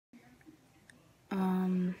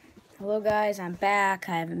Hello guys, I'm back.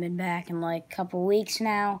 I haven't been back in like a couple weeks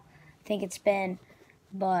now. I think it's been,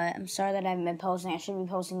 but I'm sorry that I haven't been posting. I should be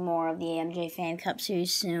posting more of the AMJ Fan Cup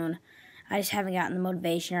series soon. I just haven't gotten the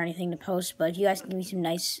motivation or anything to post, but if you guys can give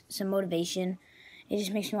me some motivation, it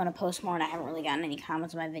just makes me want to post more, and I haven't really gotten any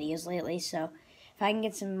comments on my videos lately, so if I can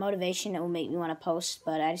get some motivation, it will make me want to post,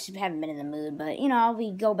 but I just haven't been in the mood. But, you know,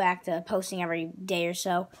 I'll go back to posting every day or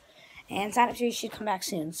so, and sign-up series should come back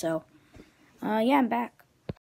soon, so, yeah, I'm back.